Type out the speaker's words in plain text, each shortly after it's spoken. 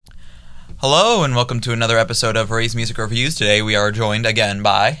Hello and welcome to another episode of Ray's Music Reviews. Today we are joined again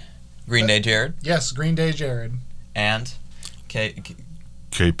by Green Day Jared. Yes, Green Day Jared. And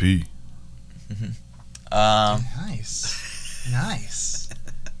KP. Nice.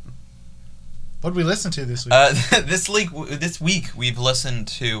 What did we listen to this week? This week we've listened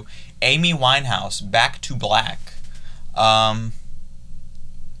to Amy Winehouse, Back to Black.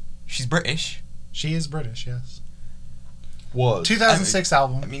 She's British. She is British, yes. Was. 2006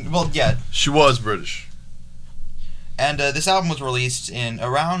 album. Yeah. She was British. And this album was released in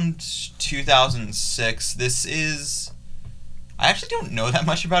around 2006. I actually don't know that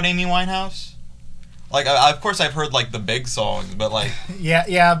much about Amy Winehouse. Like, of course I've heard, like, the big songs, but, like...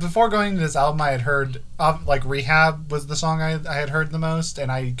 Yeah, before going to this album, I had heard, like, Rehab was the song I had heard the most,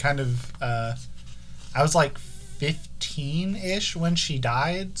 and I kind of, I was, like, 15-ish when she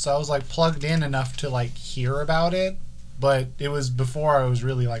died, so I was, like, plugged in enough to, like, hear about it, but it was before I was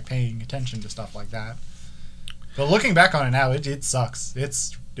really, like, paying attention to stuff like that. But looking back on it now, it sucks.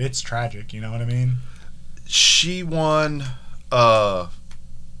 It's tragic, you know what I mean? She won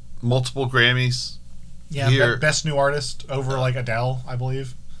multiple Grammys. Yeah, best new artist over, like, Adele, I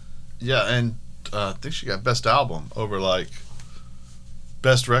believe. Yeah, and I think she got best album over, like,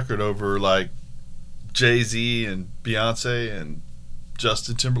 best record over, like, Jay-Z and Beyonce and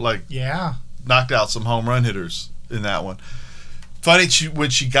Justin Timberlake. Yeah. Knocked out some home run hitters in that one. Funny, when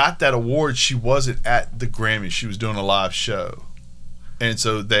she got that award, she wasn't at the Grammys. She was doing a live show. And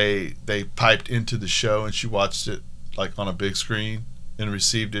so they piped into the show, and she watched it, like, on a big screen and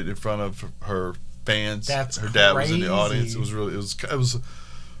received it in front of her fans. That's her dad crazy. was in the audience. It was a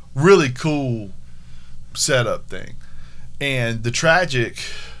really cool setup thing. And the tragic,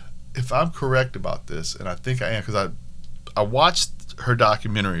 if I'm correct about this, and I think I am, because I watched her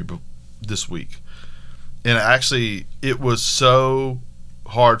documentary this week, and actually it was so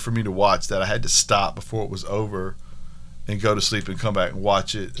hard for me to watch that I had to stop before it was over and go to sleep and come back and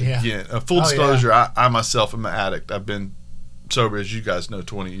watch it again. Full disclosure, yeah. I myself am an addict. I've been sober, as you guys know,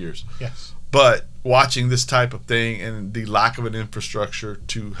 20 years. Yes. But watching this type of thing and the lack of an infrastructure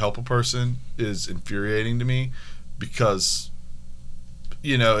to help a person is infuriating to me, because,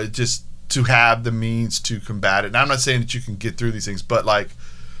 you know, it just, to have the means to combat it. And I'm not saying that you can get through these things, but, like,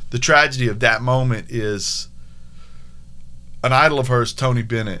 the tragedy of that moment is an idol of hers, Tony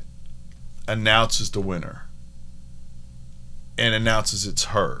Bennett, announces the winner and announces it's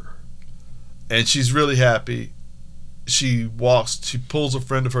her. And she's really happy. She pulls a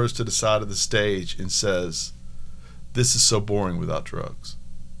friend of hers to the side of the stage and says, "This is so boring without drugs."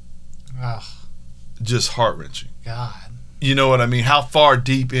 Ugh. Just heart-wrenching. God. You know what I mean? How far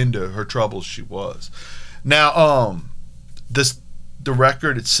deep into her troubles she was. Now, the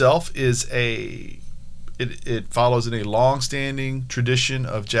record itself is it follows in a long-standing tradition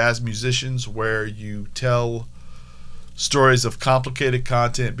of jazz musicians where you tell stories of complicated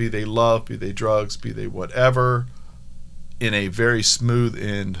content, be they love, be they drugs, be they whatever, in a very smooth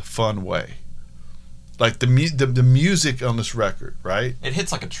and fun way. Like the music on this record, right? It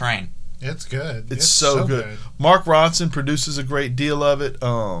hits like a train. It's good. It's so good. Mark Ronson produces a great deal of it.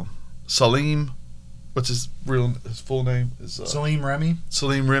 Salim, what's his full name? Salim Remy.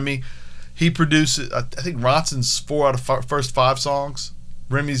 Salim Remy. He produces, I think Ronson's 4 out of first 5 songs.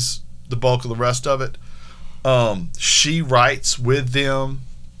 Remy's the bulk of the rest of it. She writes with them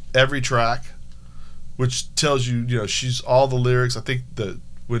every track, which tells you, you know, she's all the lyrics. I think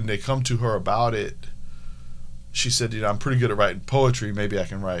when they come to her about it, she said, you know, I'm pretty good at writing poetry. Maybe I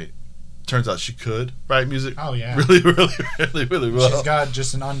can write. Turns out she could write music. Oh, yeah. Really, really, really, really well. She's got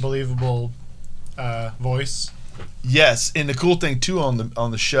just an unbelievable voice. Yes, and the cool thing too on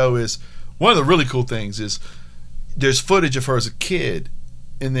the show is, one of the really cool things is there's footage of her as a kid,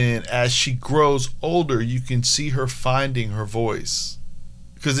 and then as she grows older, you can see her finding her voice,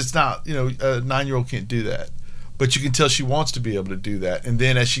 because it's not, you know, a 9-year-old can't do that, but you can tell she wants to be able to do that. And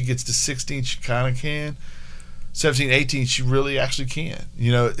then as she gets to 16, she kind of can. 17, 18, she really actually can.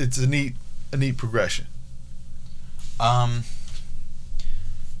 You know, it's a neat progression.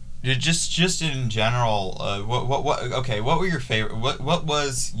 Just in general, what were your favorite? What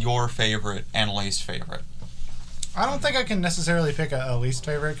was your favorite and least favorite? I don't think I can necessarily pick a least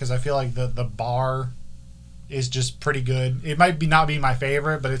favorite, because I feel like the bar is just pretty good. It might not be my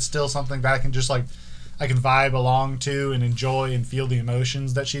favorite, but it's still something that I can vibe along to and enjoy and feel the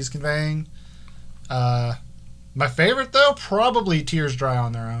emotions that she's conveying. My favorite, though, probably Tears Dry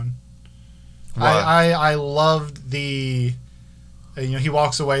on Their Own. I loved the, you know, he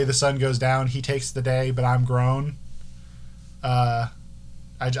walks away, the sun goes down, he takes the day, but I'm grown. I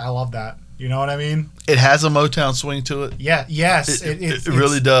love that. You know what I mean? It has a Motown swing to it. Yeah. Yes. It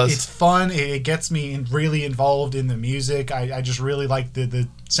really does. It's fun. It gets me really involved in the music. I just really like the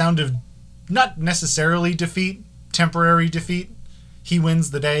sound of not necessarily defeat, temporary defeat. He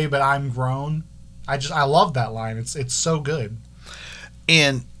wins the day, but I'm grown. I love that line. It's so good.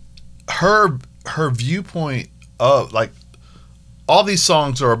 And her viewpoint of, like, all these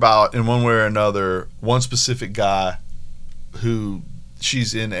songs are about, in one way or another, one specific guy who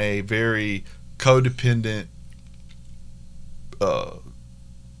she's in a very codependent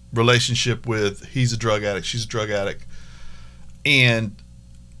relationship with. He's a drug addict, she's a drug addict, and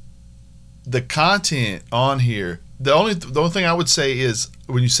the content on here, the only thing I would say is,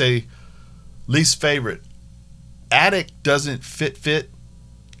 when you say least favorite, Addict doesn't fit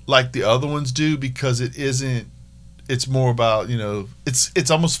like the other ones do, because it's more about, it's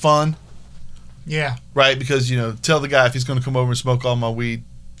almost fun. Yeah. Right? Because, tell the guy if he's going to come over and smoke all my weed,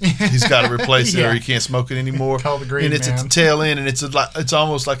 he's got to replace it, or Yeah. he can't smoke it anymore. Call the green and it's man. at the tail end, and it's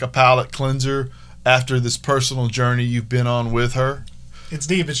almost like a palate cleanser after this personal journey you've been on with her. It's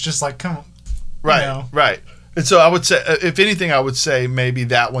deep. It's just like, come on. Right, right. And so I would say, if anything, I would say maybe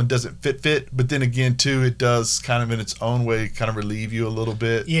that one doesn't fit. But then again, too, it does kind of in its own way kind of relieve you a little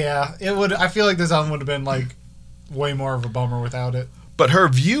bit. Yeah, it would. I feel like this album would have been like way more of a bummer without it. But her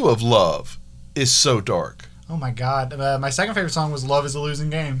view of love is so dark. Oh my god. My second favorite song was Love is a Losing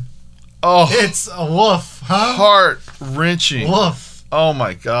Game. Oh, It's a woof, huh? heart-wrenching. Woof. Oh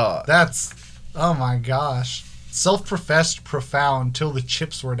my God. Oh my gosh. Self-professed profound till the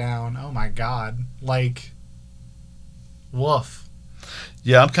chips were down. Oh my god. Like, woof.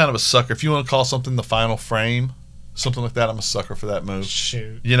 Yeah, I'm kind of a sucker. If you want to call something the final frame, something like that, I'm a sucker for that move.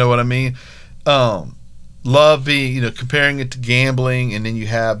 Shoot. You know what I mean? Love being, comparing it to gambling, and then you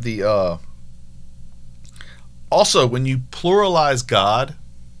have the also, when you pluralize God.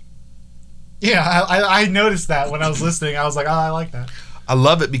 Yeah, I noticed that when I was listening. I was like, oh, I like that. I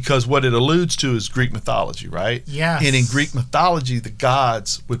love it because what it alludes to is Greek mythology, right? Yes. And in Greek mythology, the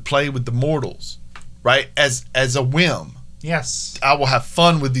gods would play with the mortals, right? As a whim. Yes. I will have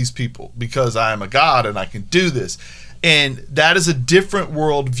fun with these people because I am a god and I can do this. And that is a different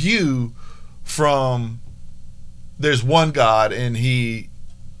worldview from there's one God and he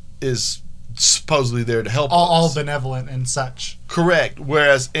is supposedly there to help All us. benevolent and such. Correct.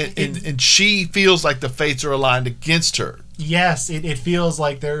 Whereas and she feels like the fates are aligned against her. Yes, it feels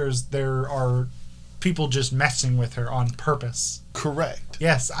like there are people just messing with her on purpose. Correct.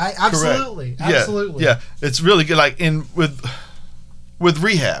 Yes, absolutely. Correct. Absolutely. Yeah. It's really good. Like with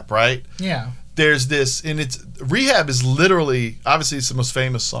Rehab, right? Yeah. There's this, and it's Rehab is literally, obviously it's the most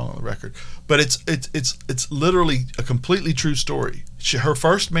famous song on the record, but it's literally a completely true story. Her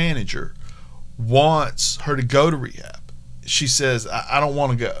first manager wants her to go to rehab. She says, I don't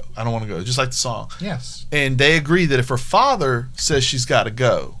want to go. I don't want to go. Just like the song. Yes. And they agree that if her father says she's got to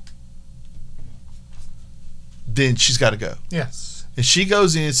go, then she's got to go. Yes. And she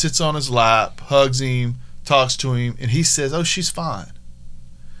goes in, sits on his lap, hugs him, talks to him, and he says, oh, she's fine.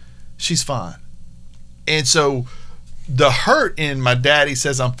 She's fine. And so the hurt in my daddy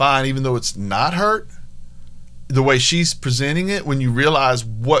says I'm fine, even though it's not hurt, the way she's presenting it, when you realize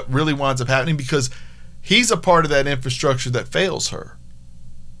what really winds up happening, because he's a part of that infrastructure that fails her.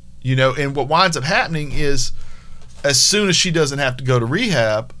 And what winds up happening is as soon as she doesn't have to go to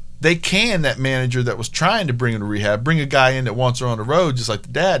rehab, that manager that was trying to bring her to rehab, bring a guy in that wants her on the road just like the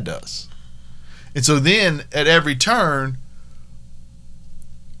dad does. And so then at every turn,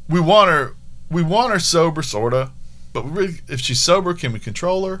 we want her sober, sort of, but if she's sober, can we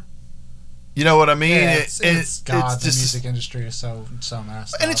control her? You know what I mean? Yeah, it's God, the just, music industry is so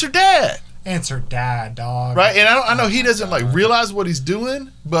messed up. And it's her dad. And it's her dad, dog. Right? And I know he doesn't realize what he's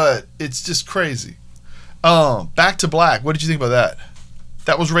doing, but it's just crazy. Back to Black. What did you think about that?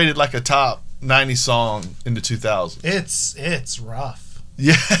 That was rated like a top 90 song in the 2000s. It's rough.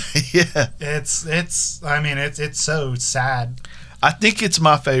 Yeah, yeah. It's so sad. I think it's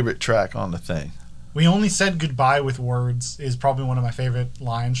my favorite track on the thing. We only said goodbye with words is probably one of my favorite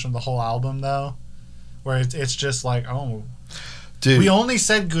lines from the whole album, though, where it's just like, oh, dude, we only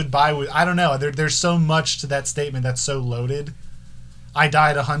said goodbye with, I don't know, there's so much to that statement that's so loaded. I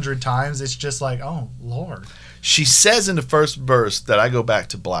died 100 times. It's just like, oh Lord. She says in the first verse that I go back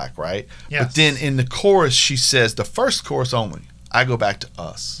to black, right? Yes. But then in the chorus, she says the first chorus only, I go back to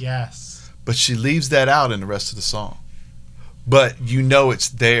us. Yes. But she leaves that out in the rest of the song. But you know it's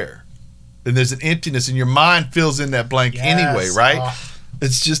there. And there's an emptiness, and your mind fills in that blank anyway, right? Oh.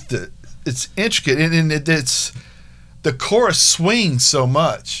 It's just it's intricate, and it's the chorus swings so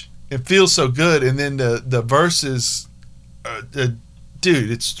much. It feels so good, and then the verses dude,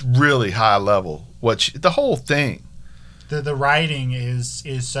 it's really high level. The whole thing. The writing is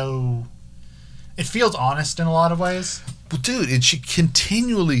so. It feels honest in a lot of ways. Well, dude, and she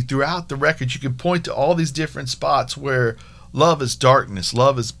continually throughout the record, you can point to all these different spots where love is darkness,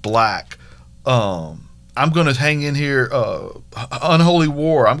 love is black. I'm going to hang in here, unholy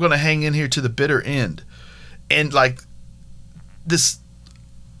war. I'm going to hang in here to the bitter end. And like this,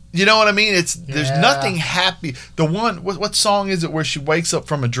 you know what I mean? There's nothing happy. The one, what song is it where she wakes up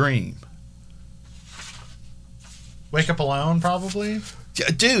from a dream? Wake Up Alone, probably. Yeah,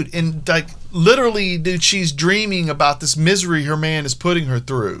 dude, and like literally, dude, she's dreaming about this misery her man is putting her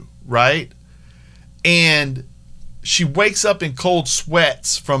through, right? And she wakes up in cold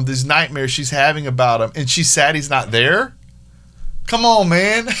sweats from these nightmares she's having about him, and she's sad he's not there. Come on,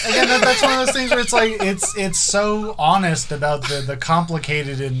 man. Again, that's one of those things where it's like it's so honest about the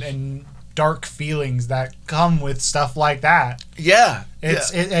complicated and dark feelings that come with stuff like that. Yeah,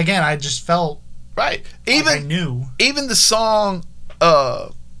 Again, I just felt right. I knew. Even the song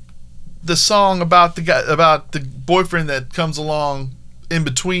about the boyfriend that comes along in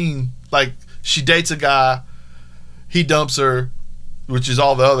between, like she dates a guy, he dumps her, which is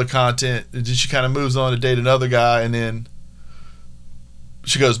all the other content, and then she kind of moves on to date another guy, and then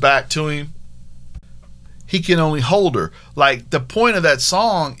she goes back to him. He can only hold her. Like the point of that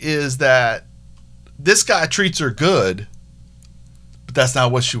song is that this guy treats her good, but that's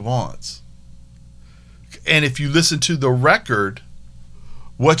not what she wants. And if you listen to the record,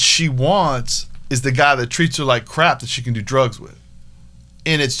 what she wants is the guy that treats her like crap that she can do drugs with.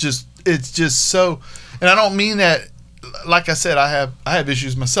 And it's just so, and I don't mean that, like I said, I have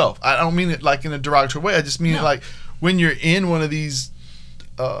issues myself. I don't mean it like in a derogatory way. I just mean it like when you're in one of these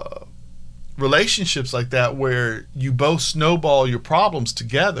relationships like that where you both snowball your problems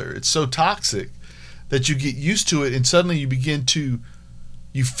together, it's so toxic that you get used to it, and suddenly you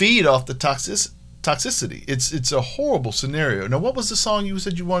feed off the toxicity. It's a horrible scenario. Now, what was the song you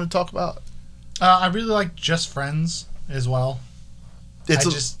said you wanted to talk about? I really like Just Friends as well.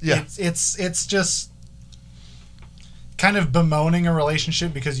 It's just kind of bemoaning a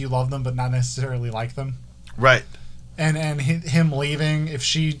relationship because you love them but not necessarily like them. Right. And him leaving, if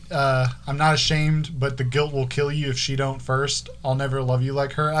she, I'm not ashamed, but the guilt will kill you if she don't first. I'll never love you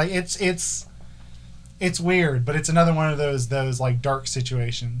like her. It's weird, but it's another one of those like dark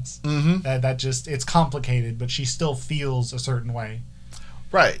situations that just, it's complicated, but she still feels a certain way.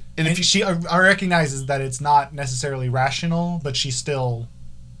 Right. And she recognizes that it's not necessarily rational, but she still,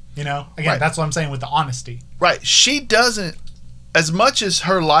 again, right. That's what I'm saying with the honesty. Right. She doesn't, as much as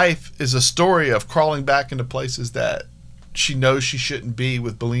her life is a story of crawling back into places that she knows she shouldn't be,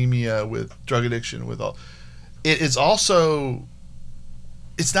 with bulimia, with drug addiction, with all, it is also,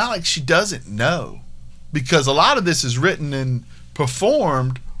 it's not like she doesn't know, because a lot of this is written and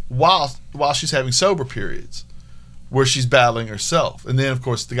performed while she's having sober periods where she's battling herself. And then, of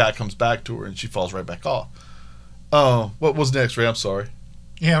course, the guy comes back to her and she falls right back off. What was next, Ray? I'm sorry.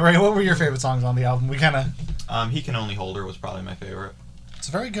 Yeah, Ray, what were your favorite songs on the album? We kind of... He Can Only Hold Her was probably my favorite. It's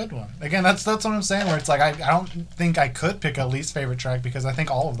a very good one. Again, that's what I'm saying, where it's like I don't think I could pick a least favorite track because I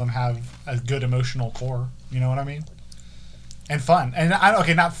think all of them have a good emotional core. You know what I mean? And fun. And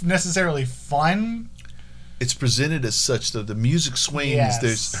not necessarily fun. It's presented as such that the music swings.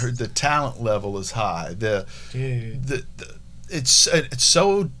 Yes. The talent level is high. It's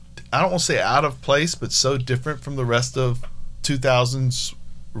so, I don't want to say out of place, but so different from the rest of 2000s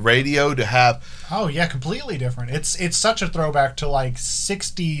radio to have. Oh yeah, completely different. It's such a throwback to like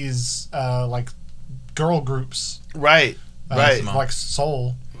 60s like girl groups. Right. Right. Like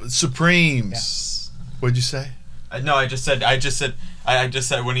soul. Supremes. Yes. What'd you say? No, I just said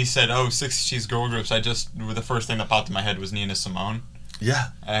when he said, "Oh, 60s girl groups," the first thing that popped in my head was Nina Simone.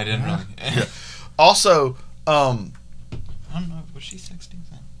 Yeah. I didn't really. Yeah. Also, I don't know. Was she 60s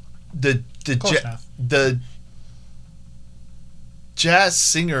then? The jazz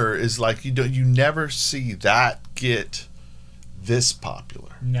singer is like, you never see that get this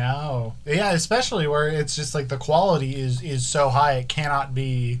popular. No. Yeah, especially where it's just like the quality is so high it cannot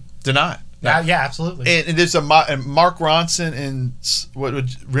be denied. Yeah, absolutely. And there's and Mark Ronson and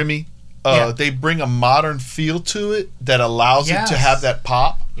Remy. They bring a modern feel to it that allows it to have that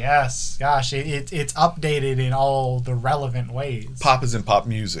pop. Yes, gosh, it's updated in all the relevant ways. Pop is in pop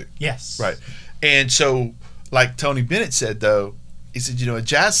music. Yes. Right. And so, like Tony Bennett said, though, he said, a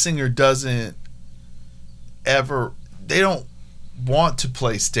jazz singer they don't want to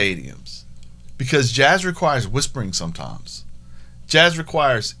play stadiums because jazz requires whispering sometimes. Jazz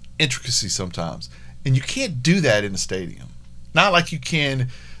requires intricacy sometimes. And you can't do that in a stadium. Not like you can,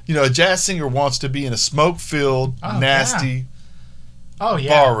 a jazz singer wants to be in a smoke-filled, nasty Oh yeah.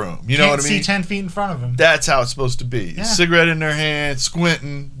 bar room. You know Can't what I mean? see 10 feet in front of him. That's how it's supposed to be. Yeah. Cigarette in their hand,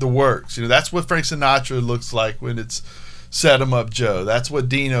 squinting, the works. You know, that's what Frank Sinatra looks like when it's Set 'Em Up Joe. That's what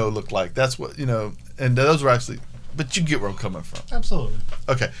Dino looked like. That's what, you know, and those were actually, but you get where I'm coming from. Absolutely.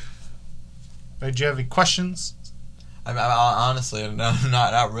 Okay. Do you have any questions? I honestly, no,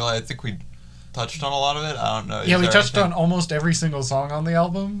 not really. I think we touched on a lot of it. I don't know. Yeah, we touched on almost every single song on the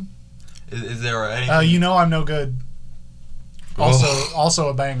album. Is there anything? You know I'm no good. Also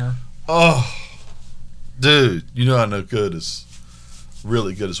a banger. Oh, dude, you know I know good is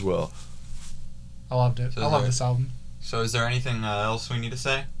really good as well. I loved it. So I love this album. So is there anything else we need to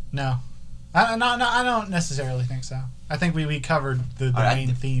say? No. I don't necessarily think so. I think we covered the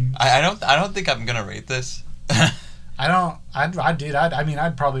main theme. I don't think I'm gonna rate this.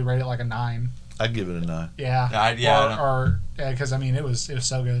 I'd probably rate it like a 9. I'd give it a 9. Yeah. Because it was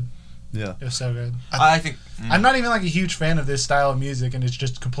so good. Yeah. It was so good. I think I'm not even like a huge fan of this style of music, and it's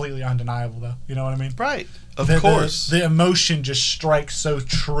just completely undeniable, though. You know what I mean? Right. Of The course. the emotion just strikes so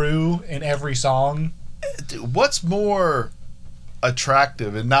true in every song. Dude, what's more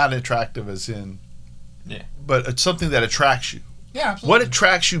attractive, and not attractive as in, Yeah. but it's something that attracts you. Yeah, absolutely. What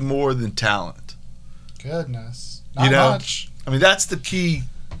attracts you more than talent? Goodness. You Not know? much. I mean, that's the key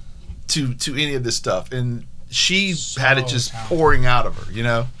to any of this stuff. And she So had it just talented. pouring out of her, you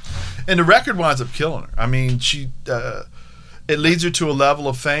know? And the record winds up killing her. I mean, it leads her to a level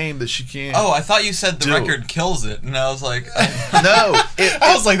of fame that she can't. Oh, I thought you said the do. record kills it, and I was like, No.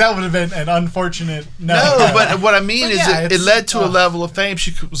 I was like, that would have been an unfortunate. No, but what I mean But is yeah, it it's- led to a oh. level of fame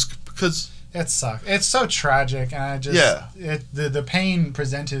she was because It sucks. It's so tragic, and I just the pain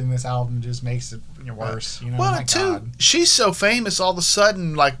presented in this album just makes it worse. You know, well, my too, God. she's so famous all of a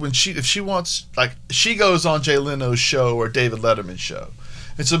sudden. Like if she wants, like she goes on Jay Leno's show or David Letterman's show,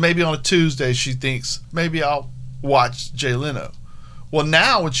 and so maybe on a Tuesday she thinks maybe I'll watch Jay Leno. Well,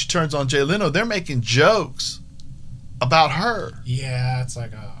 now when she turns on Jay Leno, they're making jokes about her. Yeah, it's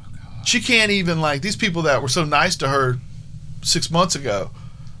like, oh God. She can't even like these people that were so nice to her 6 months ago.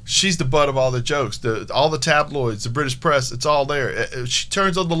 She's the butt of all the jokes. All the tabloids, the British press, it's all there. She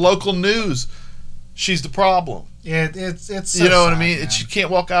turns on the local news. She's the problem. It's so You know what I sad, mean? man. She can't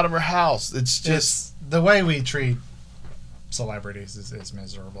walk out of her house. It's just It's the way we treat celebrities is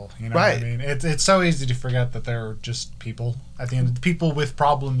miserable. You know Right. what I mean? It's so easy to forget that they're just people. At the end, people with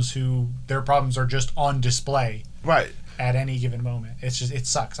problems who their problems are just on display right, at any given moment. It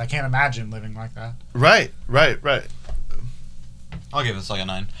sucks. I can't imagine living like that. right. I'll give this like a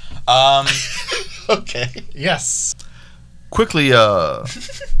 9. Okay. Yes. Quickly, me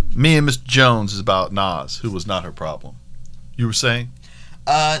and Mr. Jones is about Nas, who was not her problem. You were saying?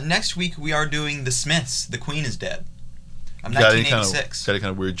 Next week we are doing The Smiths. The Queen is Dead. Got any kind 1986.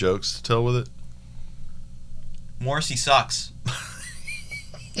 of weird jokes to tell with it? Morrissey sucks.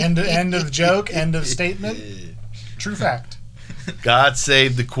 End of joke. End of statement. True fact. God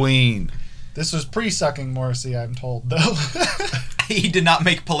save the Queen. This was pre-sucking Morrissey, I'm told, though. He did not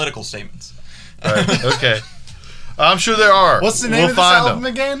make political statements. Right. Okay. I'm sure there are. What's the name of this album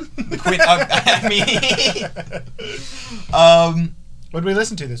again? The Queen. I mean, What did we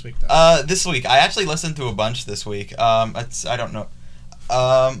listen to this week, though? this week I actually listened to a bunch this week. I don't know.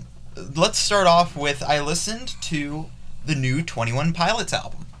 Let's start off with I listened to the new 21 Pilots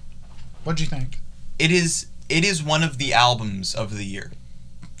album. What'd you think? It is one of the albums of the year.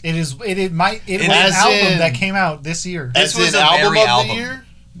 It was an As album in- that came out this year. This was an a album very of album. the year?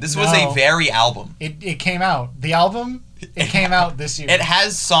 This was a No. very album. It came out. The album, it came out this year. It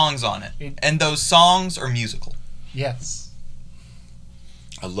has songs on it, and those songs are musical. Yes.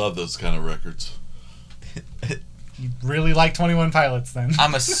 I love those kind of records. You really like 21 Pilots, then.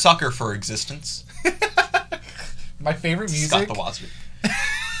 I'm a sucker for Existence. My favorite Scott music. the Wasp.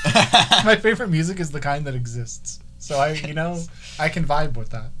 My favorite music is the kind that exists. So I can vibe with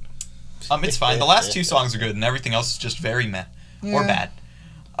that. It's fine. The last 2 songs are good, and everything else is just very meh or Yeah. bad.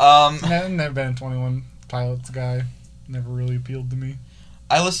 I've never been a 21 Pilots guy. Never really appealed to me.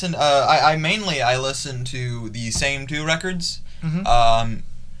 I listened. I mainly listened to the same 2 records. Mhm.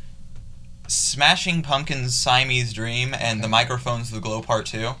 Smashing Pumpkins' Siamese Dream and The Microphones of the Glow Part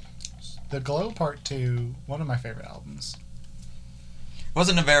 2. The Glow Part 2, one of my favorite albums.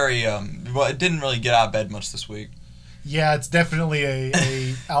 Wasn't a very well, it didn't really get out of bed much this week. Yeah, it's definitely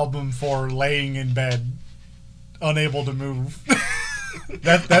a album for laying in bed, unable to move.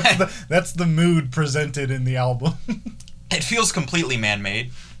 That's the mood presented in the album. It feels completely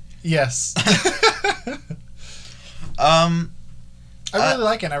man-made. Yes. I really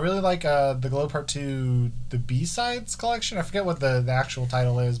like it. I really like the Glow Part 2, the B-Sides collection. I forget what the actual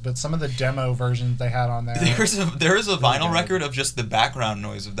title is, but some of the demo versions they had on there. There is a vinyl record of just the background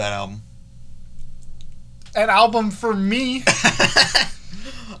noise of that album. An album for me.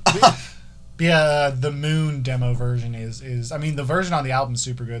 Yeah, the Moon demo version is I mean, the version on the album is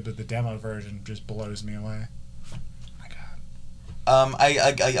super good, but the demo version just blows me away. My God.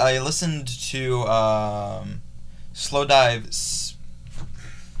 I listened to Slowdive.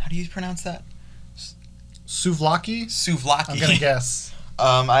 How do you pronounce that? Souvlaki? Souvlaki. I'm gonna guess.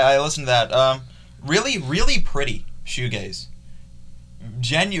 I listened to that. Really, really pretty shoegaze.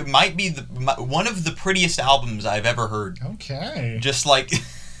 Might be one of the prettiest albums I've ever heard. Okay. Just like,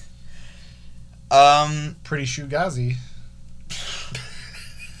 Pretty shoegazi.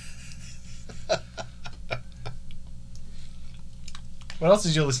 What else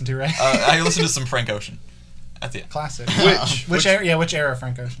did you listen to, Ray? I listened to some Frank Ocean. That's it. Classic. Which Which era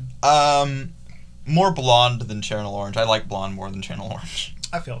Frank Ocean? More blonde than Channel Orange. I like blonde more than Channel Orange.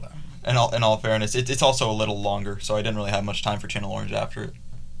 I feel that. In all fairness, it's also a little longer, so I didn't really have much time for Channel Orange after it.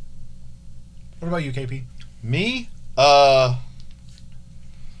 What about you, KP? Me?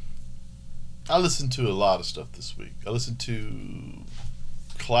 I listened to a lot of stuff this week. I listened to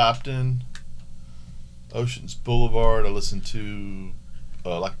Clapton, Oceans Boulevard. I listened to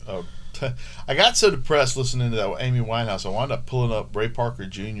I got so depressed listening to that Amy Winehouse. I wound up pulling up Ray Parker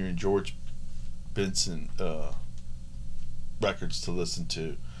Jr. and George Benson records to listen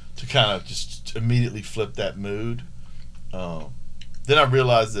to kind of just immediately flip that mood. Then I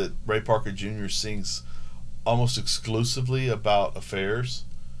realized that Ray Parker Jr. sings almost exclusively about affairs.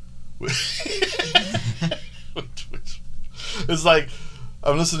 which it's like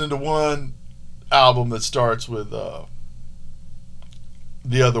I'm listening to one album that starts with The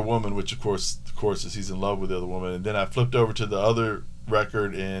Other Woman, which of course is he's in love with the other woman, and then I flipped over to the other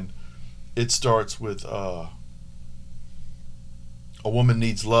record and it starts with A Woman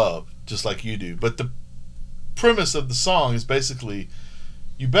Needs Love, just like you do. But the premise of the song is basically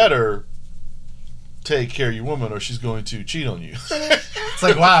you better take care of your woman or she's going to cheat on you. It's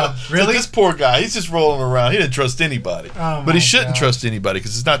like, wow, really? So this poor guy, he's just rolling around. He didn't trust anybody. Oh but he shouldn't God. trust anybody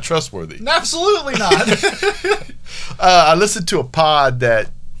because it's not trustworthy. Absolutely not. I listened to a pod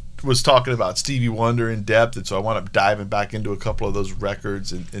that was talking about Stevie Wonder in depth, and so I wound up diving back into a couple of those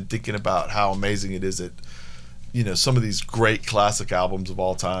records and thinking about how amazing it is that, you know, some of these great classic albums of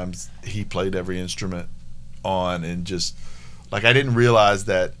all times, he played every instrument on, and just, like, I didn't realize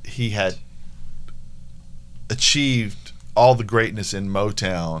that he had achieved all the greatness in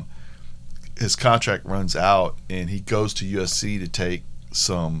Motown. His contract runs out, and he goes to USC to take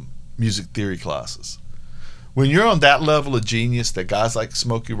some music theory classes. When you're on that level of genius that guys like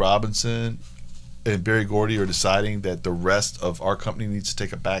Smokey Robinson and Berry Gordy are deciding that the rest of our company needs to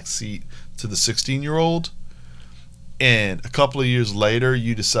take a back seat to the 16-year-old, and a couple of years later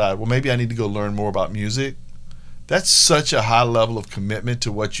you decide, well, maybe I need to go learn more about music, that's such a high level of commitment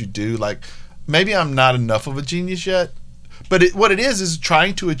to what you do. Like, maybe I'm not enough of a genius yet, but what it is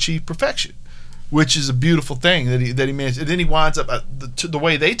trying to achieve perfection, which is a beautiful thing that he managed. And then he winds up the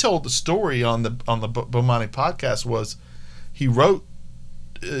way they told the story on the Bomani podcast was he wrote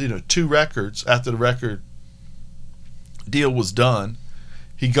 2 records after the record deal was done.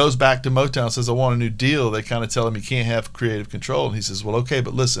 He goes back to Motown and says, I want a new deal. They kind of tell him he can't have creative control, and he says, well, okay,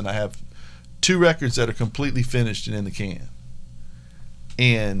 but listen, I have 2 records that are completely finished and in the can,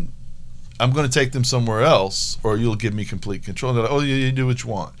 and I'm going to take them somewhere else, or you'll give me complete control. And they're like, oh, you do what you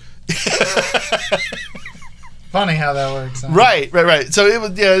want. Funny how that works. Huh? Right. So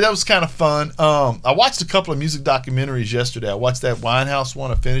that was kind of fun. I watched a couple of music documentaries yesterday. I watched that Winehouse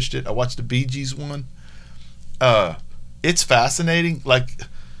one. I finished it. I watched the Bee Gees one. It's fascinating. Like,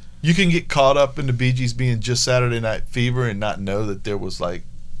 you can get caught up in the Bee Gees being just Saturday Night Fever and not know that there was like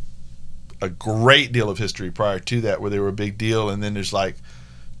a great deal of history prior to that where they were a big deal, and then there's like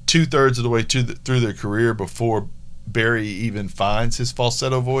 2/3 of the way through their career before Barry even finds his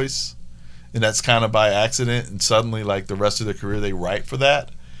falsetto voice, and that's kind of by accident, and suddenly like the rest of their career they write for that,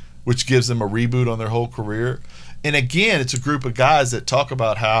 which gives them a reboot on their whole career. And again, it's a group of guys that talk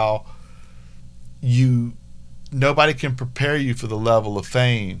about how nobody can prepare you for the level of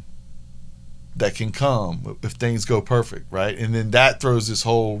fame that can come if things go perfect, right? And then that throws this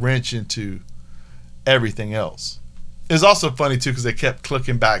whole wrench into everything else. It's also funny too because they kept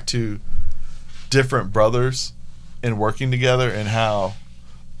clicking back to different brothers and working together, and how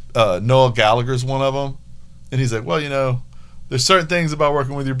Noel Gallagher's one of them, and he's like, well, there's certain things about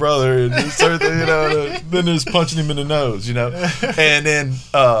working with your brother, and there's certain, then there's punching him in the nose, and then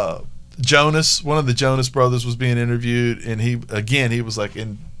Jonas, one of the Jonas brothers, was being interviewed, and he was like,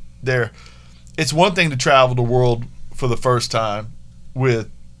 in there, it's one thing to travel the world for the first time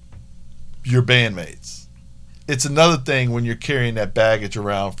with your bandmates. It's another thing when you're carrying that baggage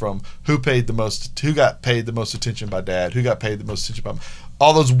around from who got paid the most attention by dad, who got paid the most attention by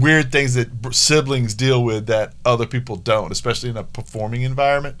all those weird things that siblings deal with that other people don't, especially in a performing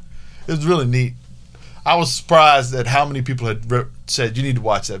environment. It was really neat. I was surprised at how many people had said you need to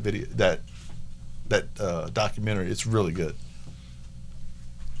watch that video, that documentary. It's really good.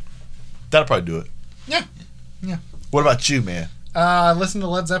 That'll probably do it. Yeah. What about you, man? I listened to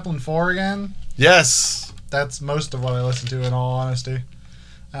Led Zeppelin 4 again. Yes. That's most of what I listen to, in all honesty.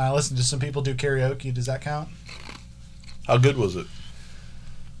 I listened to some people do karaoke. Does that count? How good was it?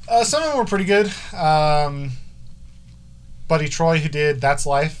 Some of them were pretty good. Buddy Troy, who did That's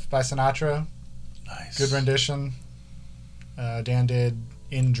Life by Sinatra. Nice. Good rendition. Dan did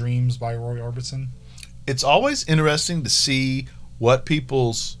In Dreams by Roy Orbison. It's always interesting to see what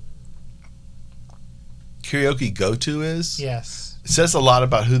people's karaoke go-to is. Yes. It says a lot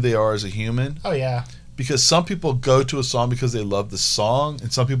about who they are as a human. Oh, yeah. Because some people go to a song because they love the song,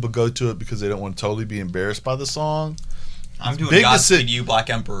 and some people go to it because they don't want to totally be embarrassed by the song. I'm doing Big Godspeed You, Black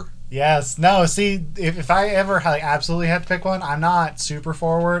Emperor. Yes. No, see, if I ever absolutely had to pick one, I'm not super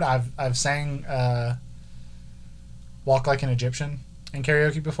forward. I've sang Walk Like an Egyptian in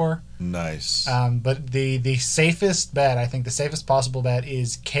karaoke before. Nice. But the safest bet, I think the safest possible bet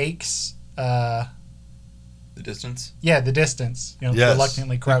is Cake's The Distance. Yeah, The Distance. Yes.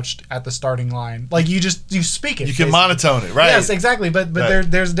 Reluctantly crouched at the starting line. Like you speak it. You can basically. monotone it, right? Yes, exactly. But Right.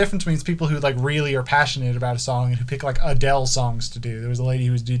 there's a difference between people who like really are passionate about a song and who pick like Adele songs to do. There was a lady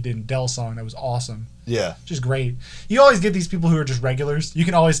who did an Adele song that was awesome. Yeah. Just great. You always get these people who are just regulars. You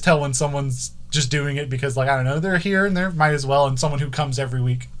can always tell when someone's just doing it because like I don't know, they're here and there might as well, and someone who comes every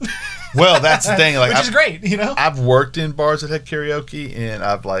week. Well, that's the thing. Like, which is great, I've worked in bars that had karaoke, and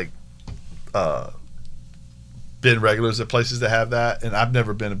I've been regulars at places that have that, and I've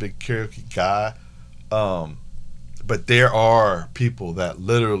never been a big karaoke guy. But there are people that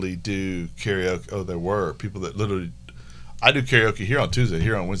literally do karaoke. Oh, there were people that literally. I do karaoke here on Tuesday,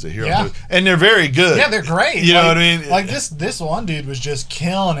 here on Wednesday, here on Thursday, and they're very good. Yeah, they're great. You know what I mean? Like this one dude was just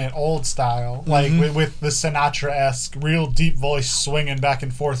killing it, old style, like with the Sinatra-esque, real deep voice swinging back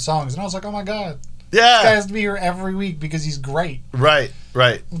and forth songs, and I was like, oh my god, this guy Yeah. has to be here every week because he's great. Right.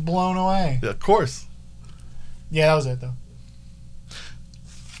 I was blown away. Yeah, of course. Yeah, that was it though.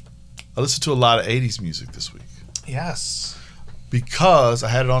 I listened to a lot of 80s music this week Yes. because I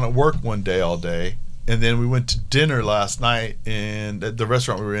had it on at work one day all day, and then we went to dinner last night, and the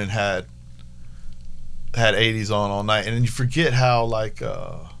restaurant we were in had 80s on all night, and then you forget how like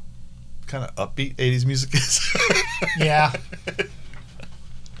kind of upbeat 80s music is. Yeah.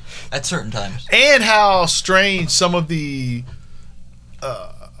 At certain times. And how strange some of the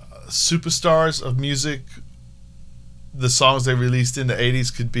superstars of music, the songs they released in the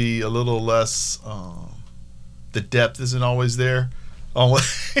 80s could be a little less, the depth isn't always there.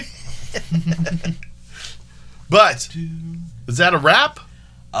 But, is that a wrap?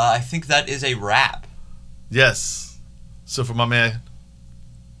 I think that is a wrap. Yes. So for my man,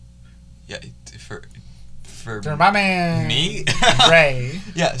 Yeah, for For my man me? Ray,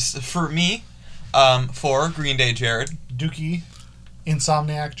 Yes, for me, for Green Day Jared. Dookie,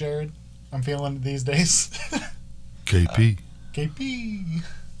 Insomniac Jared. I'm feeling it these days. KP. KP.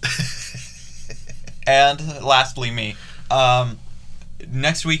 And lastly, me.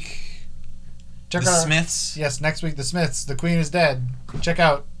 Next week, Check the out Smiths. Yes, next week the Smiths. The Queen is Dead. Check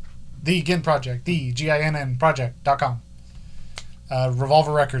out the Ginn Project. The GINN Project.com.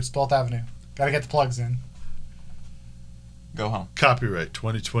 Revolver Records, 12th Avenue. Gotta get the plugs in. Go home. Copyright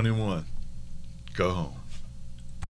 2021. Go home.